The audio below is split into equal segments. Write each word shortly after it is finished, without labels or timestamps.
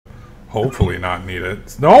hopefully not need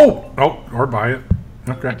it. No! Oh, or buy it.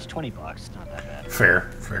 Okay. It's $20. Not that bad.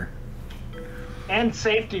 Fair. And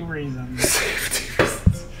safety reasons. Safety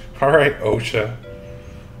reasons. Alright, OSHA.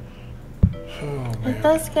 Oh, man. It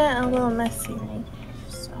does get a little messy right here,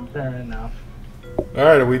 so. Fair enough.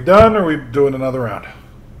 Alright, are we done or are we doing another round?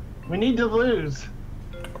 We need to lose.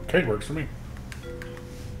 Okay, works for me.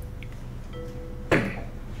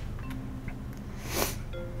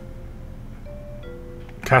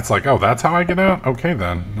 Cat's like, oh, that's how I get out? Okay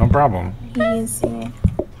then, no problem. Easy. I'm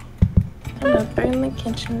gonna burn the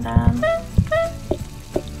kitchen down.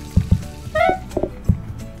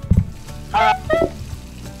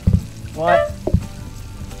 What?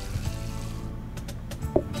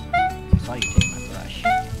 I saw you take my brush.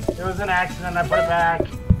 It was an accident. I put it back.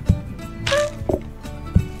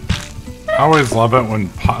 I always love it when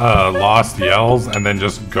Lost yells and then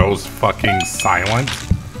just goes fucking silent.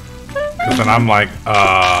 Because then I'm like,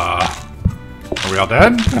 are we all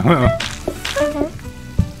dead?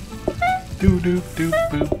 Do do do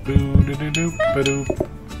boop boo do do do ba doop.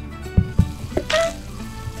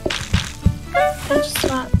 I just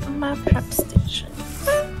want my prep station.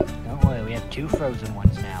 Don't worry, we have 2 frozen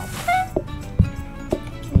ones now.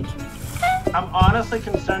 I'm honestly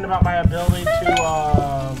concerned about my ability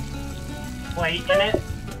to plate in it.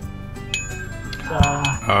 So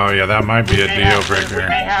Oh yeah, that might be a deal we breaker.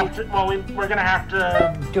 may have to. Well, we're gonna have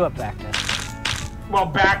to. Do it back then. Well,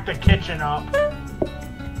 back the kitchen up.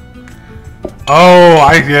 Oh,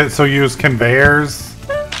 I get so use conveyors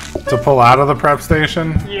to pull out of the prep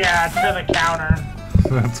station. Yeah, to the counter.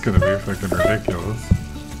 That's gonna be fucking ridiculous.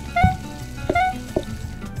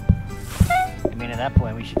 I mean, at that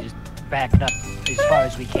point, we should just back it up as far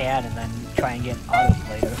as we can and then try and get an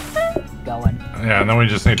autoplater going. Yeah, and then we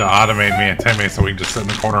just need to automate me and Timmy so we can just sit in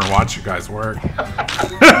the corner and watch you guys work.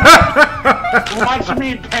 Watch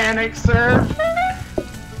me panic, sir.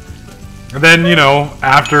 And then, you know,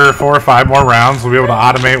 after 4 or 5 more rounds, we'll be able to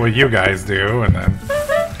automate what you guys do, and then...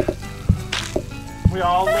 We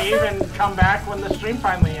all leave and come back when the stream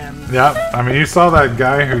finally ends. Yep, I mean, you saw that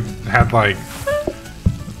guy who had, like...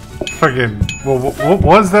 Fucking... Well, what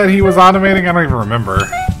was that he was automating? I don't even remember.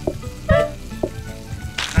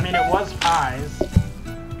 I mean, it was pies.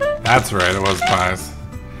 That's right, it was pies.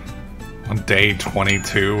 On day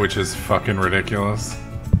 22, which is fucking ridiculous.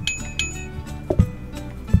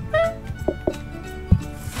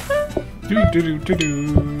 Do do do do do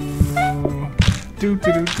do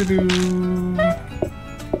do do do do.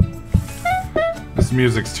 This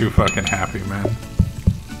music's too fucking happy, man.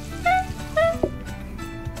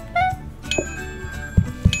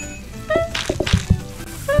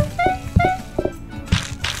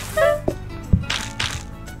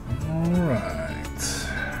 All right.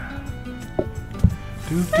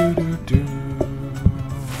 Do do do do.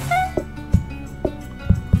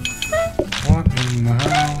 What in the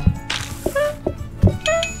hell?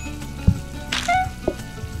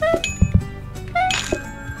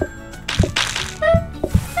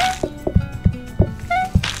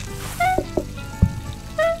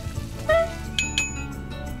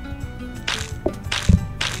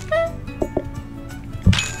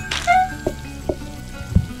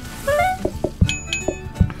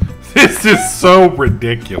 This is so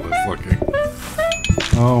ridiculous looking.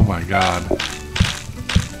 Oh my god.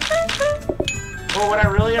 Well, what I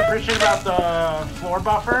really appreciate about the floor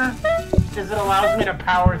buffer is it allows me to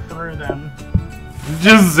power through them.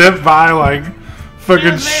 Just zip by like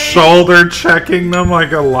fucking Excuse me. shoulder checking them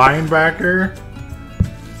like a linebacker.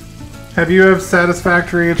 Have you have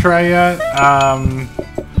Satisfactory try yet?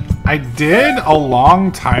 I did a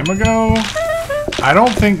long time ago. I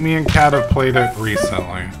don't think me and Kat have played it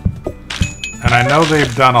recently. And I know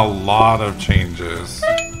they've done a lot of changes.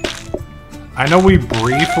 I know we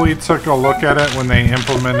briefly took a look at it when they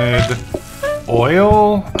implemented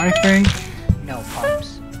oil, I think. No,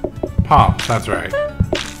 pumps. Pumps, that's right.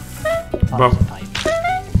 Pumps and pipes.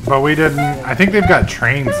 But we didn't... I think they've got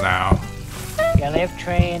trains now. Yeah, they have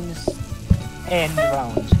trains and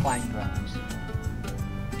drones, flying drones.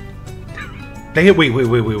 They wait.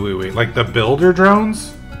 Like the builder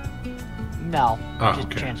drones? No, Oh, just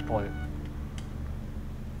okay. transport.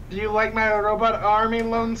 Do you like my robot army,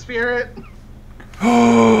 Lone Spirit?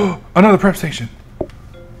 Another prep station.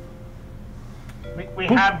 We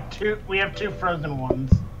have two. We have 2 frozen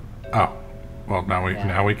ones. Oh, well now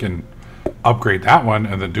we can upgrade that one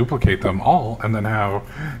and then duplicate them all and then have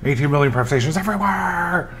 18 million prep stations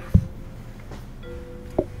everywhere.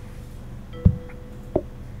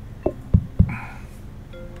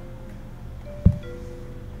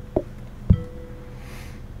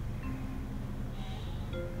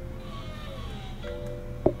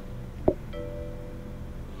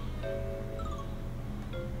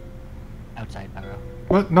 outside, Pyro.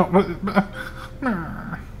 What? No. What?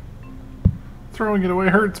 Throwing it away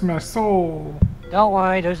hurts my soul. Don't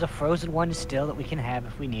worry, there's a frozen one still that we can have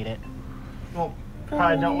if we need it. Well,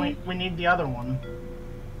 probably don't we need the other one.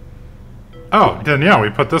 Oh, then yeah, we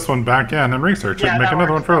put this one back in and research it Yeah, and make that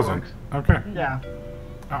another works, one that frozen. works. Okay. Yeah.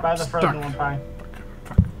 Oh, Buy the stuck. frozen one, Pie.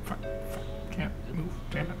 Fuck. Can't move,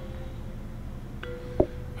 damn it.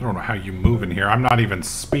 I don't know how you move in here. I'm not even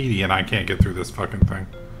speedy and I can't get through this fucking thing.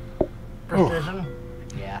 Precision.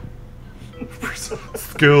 Yeah.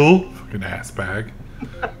 Skill. Fucking ass bag.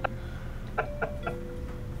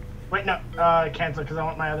 Wait, no. Cancel, because I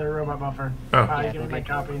want my other robot buffer. Oh. Yeah, Give me go my get-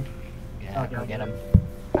 copy. Yeah, Okay. go get him.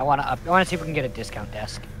 I wanna see if we can get a discount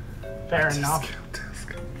desk. Fair enough.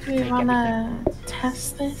 Do we Make wanna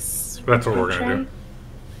test this? That's what we're with gonna do.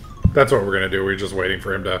 Trey? That's what we're gonna do. We're just waiting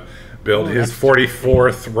for him to build Oh, his that's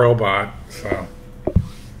 44th robot. So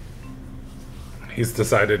he's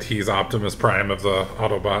decided he's Optimus Prime of the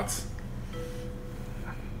Autobots.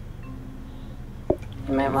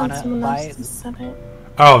 You might want Wanna someone buy else to set it.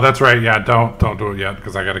 Oh, that's right. Yeah, don't do it yet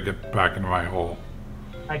because I got to get back into my hole.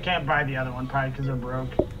 I can't buy the other one, probably because they're broke.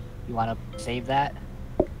 You wanna save that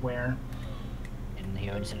Where? in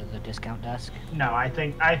here instead of the discount desk? No, I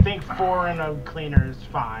think 4 and a cleaner is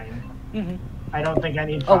fine. Mm-hmm. I don't think I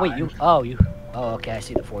need 5. Oh wait, Oh, okay. I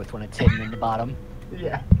see the fourth one. It's hidden in the bottom.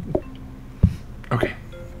 Yeah. Okay.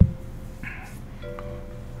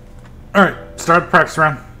 All right. Start the practice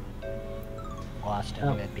round. Lost. I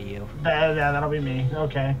think that'd be you. Yeah, that'll be me.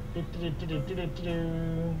 Okay.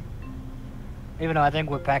 Even though I think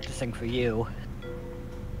we're practicing for you.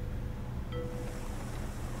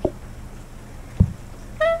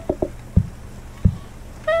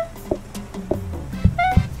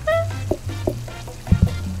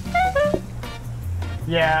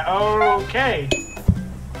 Yeah, okay.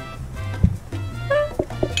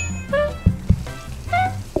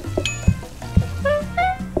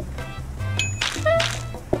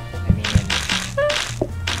 I mean,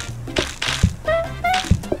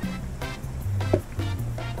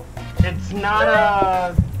 It's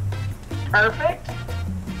not perfect,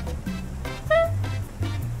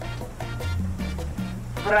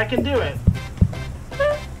 but I can do it.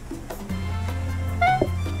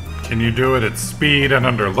 Can you do it at speed and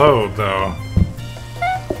under load, though?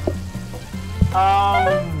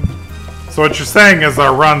 So what you're saying is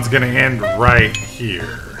our run's gonna end right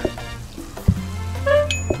here.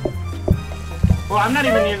 Well, I'm not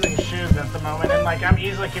even using shoes at the moment, and like I'm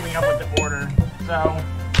easily keeping up with the order. So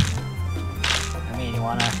I mean, you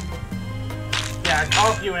wanna? yeah,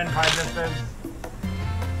 call a few in, Pi, just as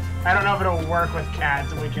I don't know if it'll work with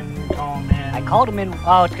cats, and we can call them in. I called him in.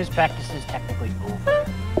 Oh, it's because practice is technically over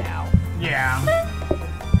now. Yeah.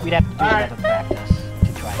 We'd have to do Alright. another practice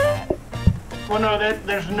to try that. Well, no,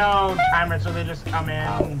 there's no timer, so they just come in.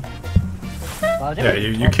 Oh. Well, Yeah,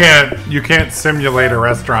 you can't simulate a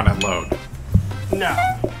restaurant and load. No.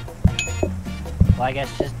 Well, I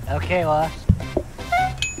guess just okay. Well,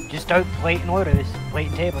 just start plating orders,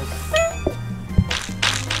 plating tables.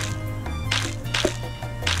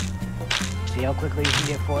 See how quickly you can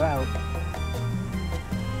get 4 out.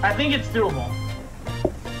 I think it's doable.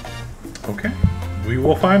 Okay. We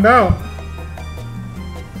will find out.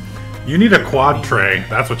 You need a quad tray.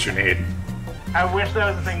 That's what you need. I wish that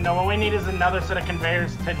was the thing. No, what we need is another set of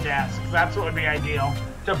conveyors to desks. That's what would be ideal.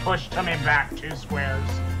 To push Tummy back 2 squares.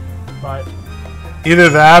 But Either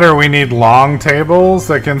that or we need long tables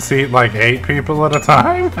that can seat like 8 people at a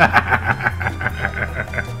time.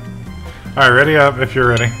 Alright, ready up if you're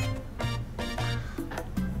ready.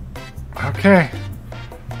 Okay.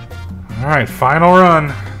 Alright, final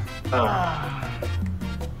run.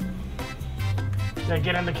 yeah,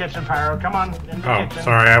 get in the kitchen, Pyro. Come on, in the Oh, kitchen.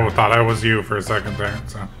 sorry, I thought I was you for a second there,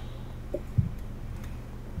 so.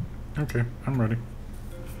 Okay, I'm ready.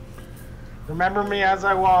 Remember me as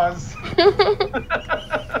I was.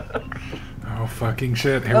 Oh, fucking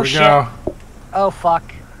shit. Here Oh, we shit. go. Oh fuck!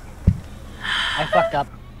 I fucked up.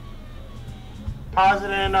 Pause it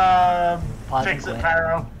and Pause fix and it, quit.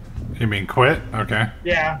 Pyro. You mean quit? Okay.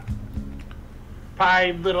 Yeah.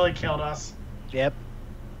 Pi literally killed us. Yep.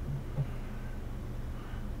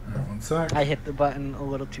 1 sec. I hit the button a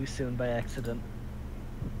little too soon by accident.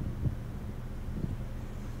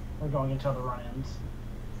 We're going until the run-ins.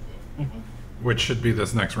 Which should be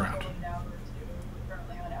this next round.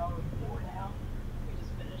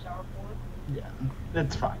 Yeah,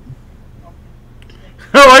 it's fine.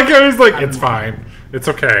 I like how he's like, it's fine. It's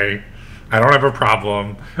okay. I don't have a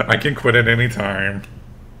problem. I can quit at any time.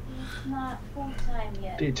 It's not full time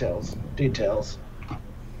yet. Details. Details.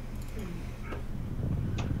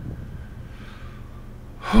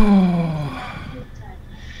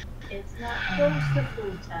 close to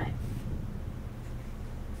full time.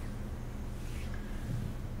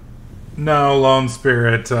 No, Lone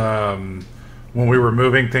Spirit. When we were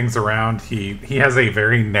moving things around, he has a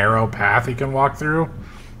very narrow path he can walk through,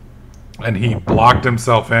 and he blocked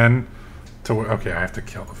himself in. Okay, I have to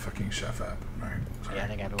kill the fucking chef app. All right. Sorry. Yeah, I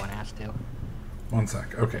think everyone has to. 1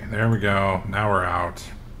 sec. Okay, there we go. Now we're out.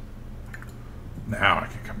 Now I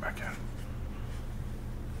can come back in.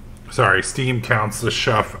 Sorry, Steam counts the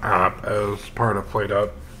chef app as part of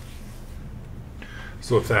PlateUp.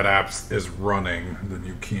 So if that app is running, then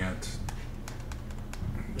you can't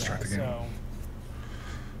start the game. So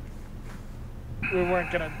we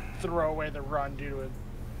weren't gonna throw away the run due to a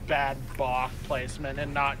bad block placement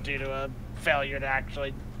and not due to a failure to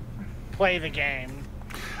actually play the game.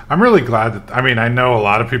 I'm really glad that, I mean, I know a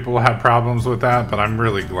lot of people have problems with that, but I'm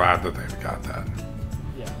really glad that they've got that.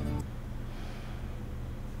 Yeah.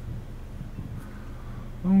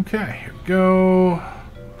 Okay, here we go.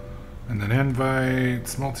 And then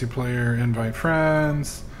invites, multiplayer, invite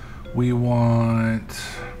friends. We want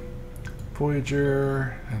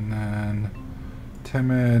Voyager, and then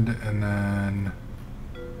Timid, and then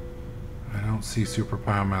I don't see Super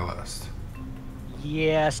Pie on my list.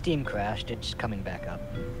 Yeah, Steam crashed. It's coming back up.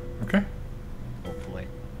 Okay. Hopefully.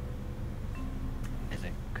 As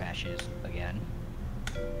it crashes again.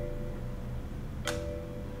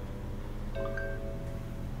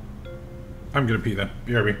 I'm gonna pee then.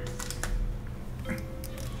 BRB.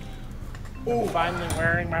 I'm finally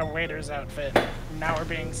wearing my waiter's outfit. Now we're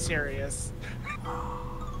being serious.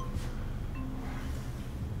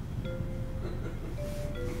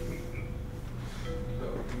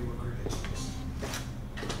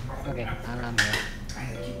 Okay, I'm here. I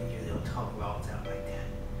had to keep your little tongue rolled out like that.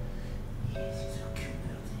 Yes, you're so cute,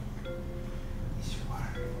 little thing. Yes, you are.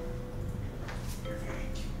 You're very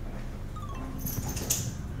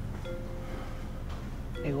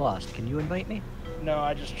cute. Hey, Lost, can you invite me? No,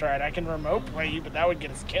 I just tried. I can remote play you, but that would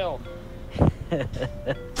get us killed.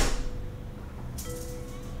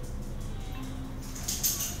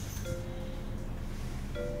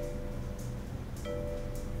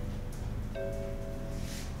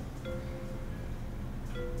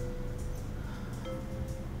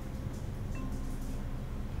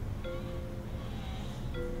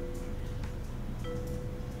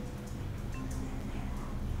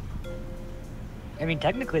 I mean,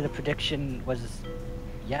 technically the prediction was,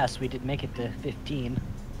 yes, we did make it to 15.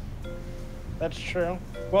 That's true.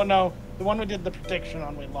 Well, no, the one we did the prediction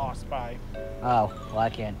on, we lost by. Oh, well,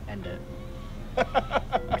 I can't end it.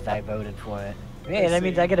 Because I voted for it. Hey, that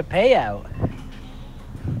means I get a payout.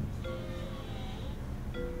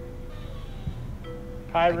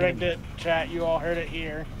 I rigged it, chat. You all heard it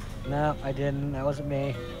here. No, I didn't. That wasn't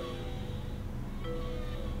me.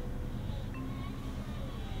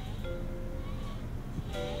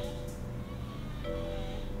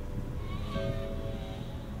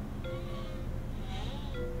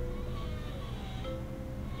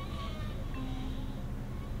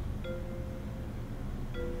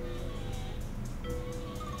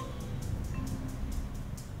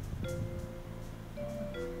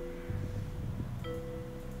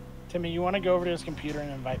 Timmy, you want to go over to his computer and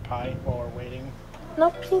invite Pi while we're waiting?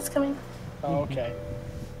 Nope, he's coming. Oh, okay.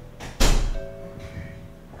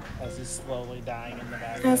 As he's slowly dying in the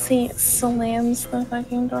background. As he slams the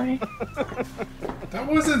fucking door. That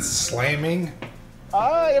wasn't slamming.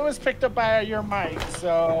 It was picked up by your mic,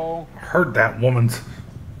 so I heard that woman's.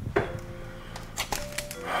 if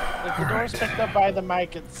the door's picked up by the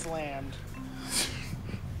mic, it's slammed.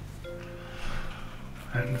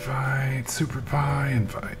 Invite, Super Pie,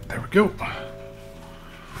 invite. There we go. I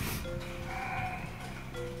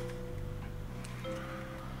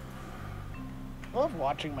love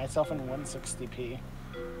watching myself in 160p.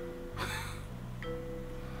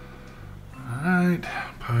 Alright,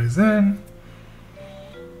 Pie's in.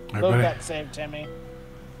 Load Everybody. that save, Timmy.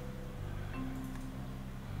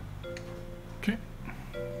 Okay.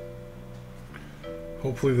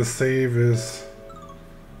 Hopefully the save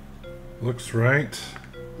looks right.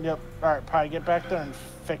 Yep. Alright, Pi, get back there and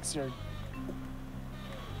fix your...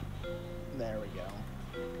 There we go.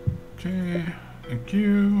 Okay, thank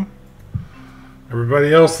you.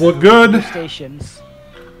 Everybody else look good? Stations.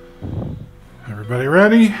 Everybody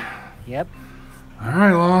ready? Yep.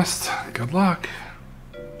 Alright, Lost. Good luck.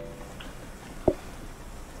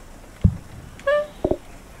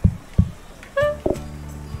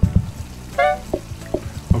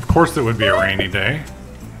 Of course it would be a rainy day.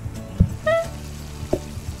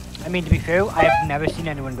 I mean, to be fair, I have never seen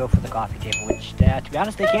anyone go for the coffee table, which, to be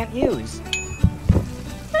honest, they can't use.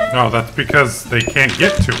 No, that's because they can't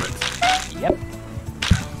get to it. Yep.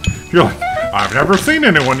 You're like, I've never seen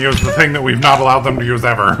anyone use the thing that we've not allowed them to use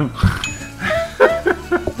ever.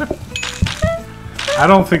 I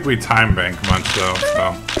don't think we time bank much though,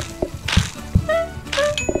 so.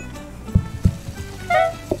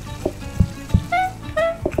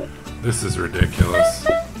 This is ridiculous.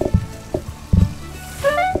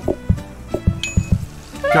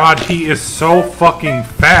 God, he is so fucking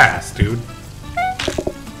fast, dude.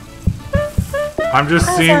 I'm just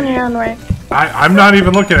How's seeing. on your own work? I'm not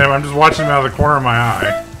even looking at him. I'm just watching him out of the corner of my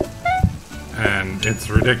eye, and it's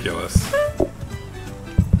ridiculous.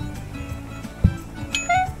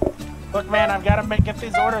 Look, man, I've got to get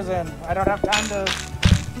these orders in. I don't have time to.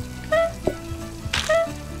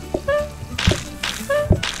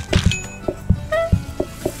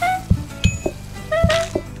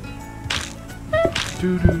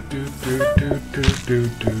 Do do do do do do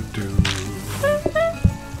do do.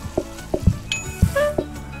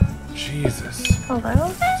 Jesus.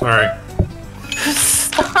 Hello? Sorry.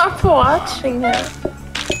 Stop watching it.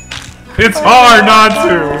 It's hard not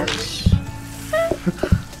to.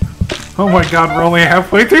 Oh my God, we're only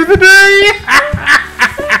halfway through the day.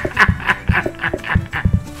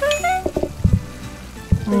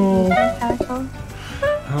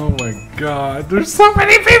 Oh my God, there's so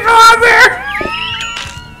many people out there.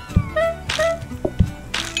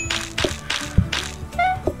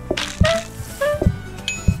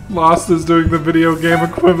 Lost is doing the video game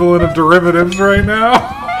equivalent of derivatives right now.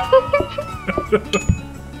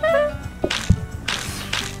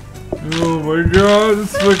 Oh my God,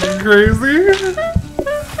 it's fucking crazy.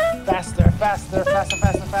 Faster, faster, faster,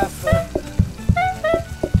 faster, faster.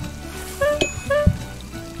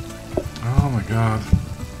 Oh my God.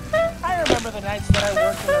 I remember the nights that I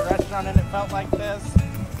worked in a restaurant and it felt like this.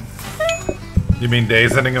 You mean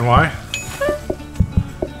days ending in Y?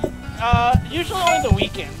 Usually only the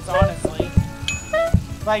weekends, honestly.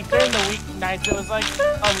 Like, during the weeknights, it was, like,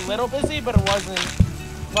 a little busy, but it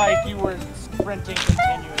wasn't like you were sprinting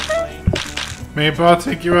continuously. Maybe I'll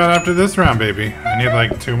take you out after this round, baby. I need,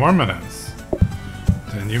 like, 2 more minutes.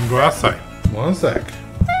 Then you can go outside. 1 sec.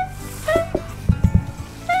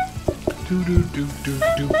 Do do do do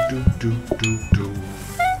do do do do do.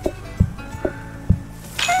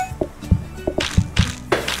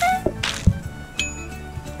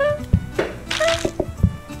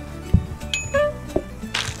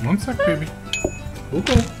 One sec, baby. We'll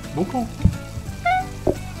go. We'll go.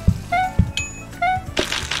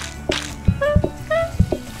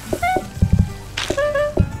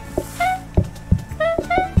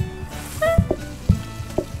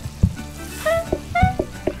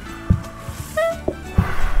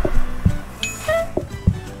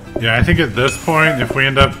 Yeah, I think at this point, if we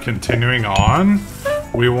end up continuing on,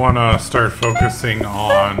 we want to start focusing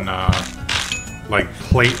on, like,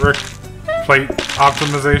 plate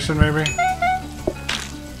optimization, maybe?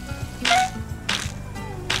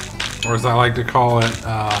 Or as I like to call it,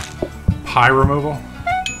 pie removal.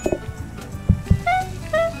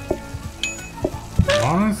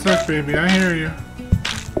 One sec, baby, I hear you.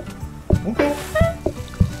 Okay.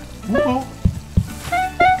 Okay.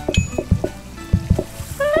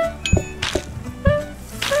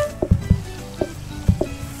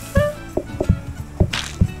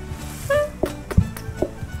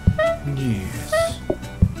 Yes.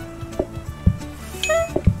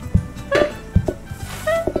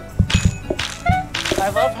 I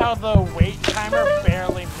love how the wait timer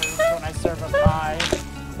barely moves when I serve a pie.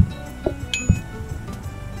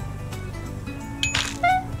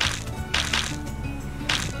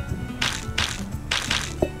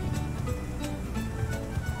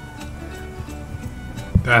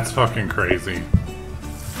 That's fucking crazy.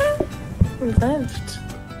 We lived.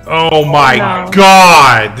 Oh my No.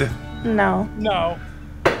 God! No. No.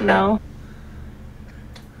 No.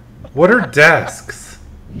 What are desks?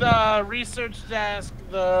 The research desk,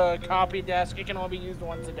 the copy desk, it can only be used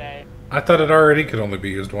once a day. I thought it already could only be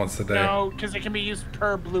used once a day. No, because it can be used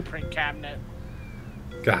per blueprint cabinet.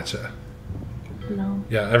 Gotcha. No.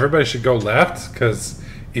 Yeah, everybody should go left, because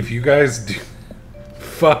if you guys do...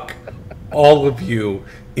 Fuck all of you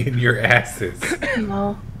in your asses.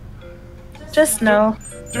 No. Just no.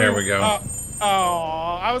 There we go.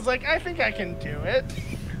 Oh, I was like, I think I can do it.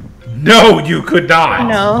 No, you could not.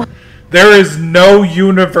 No. There is no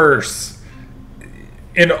universe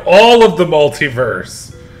in all of the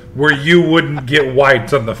multiverse where you wouldn't get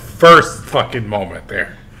wiped on the first fucking moment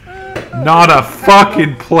there. Not a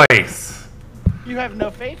fucking place. You have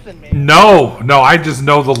no faith in me. No, I just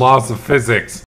know the laws of physics.